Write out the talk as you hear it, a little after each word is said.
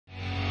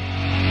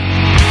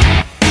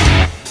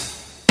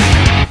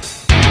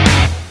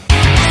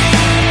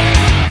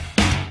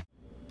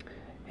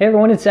Hey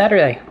everyone, it's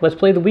Saturday. Let's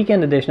play the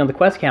weekend edition of the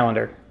quest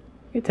calendar.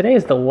 Today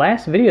is the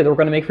last video that we're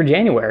going to make for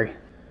January.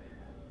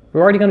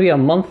 We're already going to be a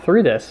month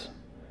through this.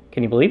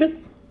 Can you believe it?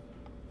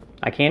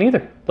 I can't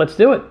either. Let's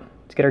do it.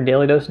 Let's get our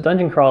daily dose of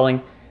dungeon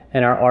crawling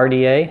and our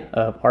RDA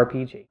of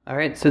RPG.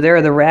 Alright, so there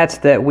are the rats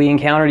that we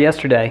encountered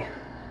yesterday.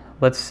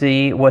 Let's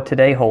see what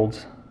today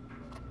holds.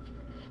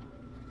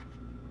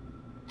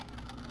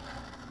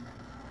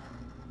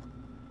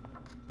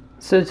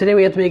 So today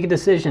we have to make a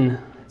decision.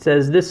 It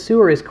says, this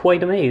sewer is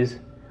quite a maze.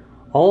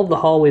 All of the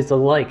hallways are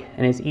alike,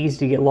 and it's easy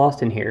to get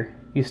lost in here.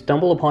 You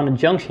stumble upon a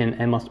junction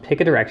and must pick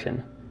a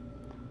direction.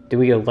 Do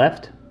we go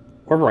left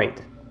or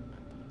right?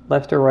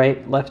 Left or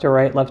right, left or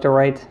right, left or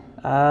right?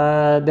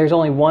 There's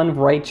only one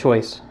right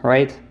choice,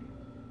 right?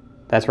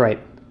 That's right.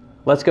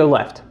 Let's go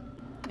left.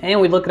 And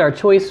we look at our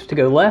choice to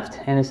go left,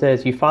 and it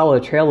says you follow a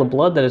trail of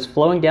blood that is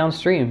flowing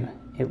downstream.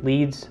 It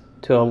leads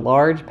to a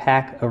large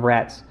pack of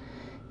rats,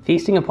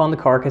 feasting upon the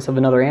carcass of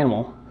another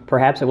animal.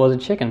 Perhaps it was a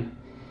chicken.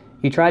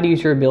 You try to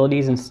use your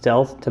abilities in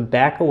stealth to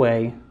back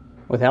away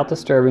without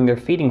disturbing their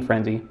feeding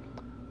frenzy.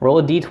 Roll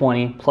a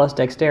d20 plus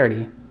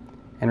dexterity.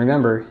 And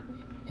remember,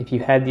 if you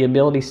had the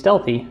ability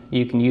stealthy,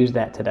 you can use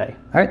that today.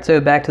 Alright,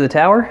 so back to the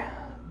tower.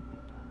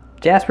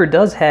 Jasper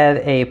does have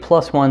a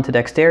 +1 to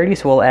dexterity,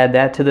 so we'll add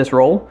that to this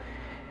roll.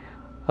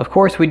 Of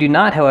course, we do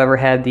not, however,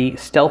 have the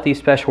stealthy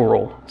special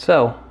roll.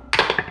 So,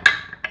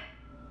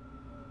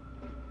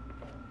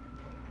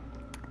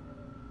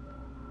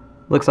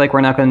 looks like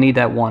we're not going to need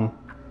that 1.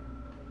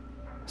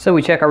 So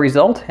we check our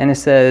result, and it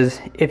says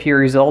if your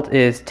result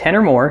is 10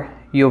 or more,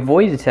 you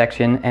avoid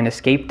detection and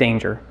escape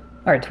danger.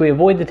 Alright, so we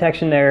avoid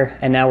detection there,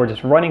 and now we're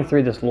just running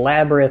through this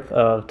labyrinth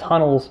of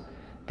tunnels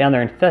down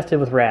there infested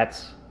with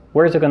rats.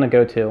 Where's it going to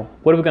go to?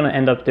 What are we going to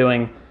end up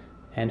doing?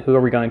 And who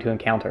are we going to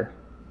encounter?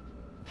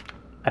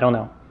 I don't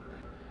know.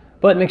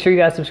 But make sure you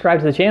guys subscribe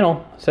to the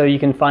channel so you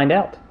can find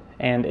out.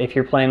 And if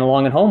you're playing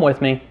along at home with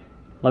me,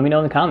 let me know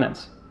in the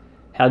comments.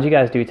 How'd you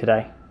guys do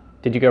today?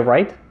 Did you go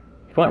right?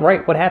 If you went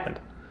right, what happened?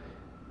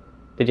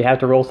 Did you have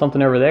to roll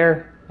something over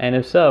there? And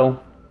if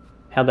so,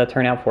 how'd that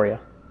turn out for you?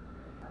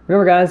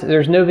 Remember guys,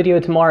 there's no video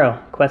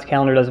tomorrow. Quest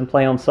calendar doesn't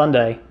play on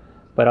Sunday,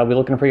 but I'll be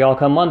looking for y'all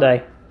come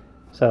Monday.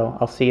 So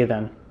I'll see you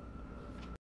then.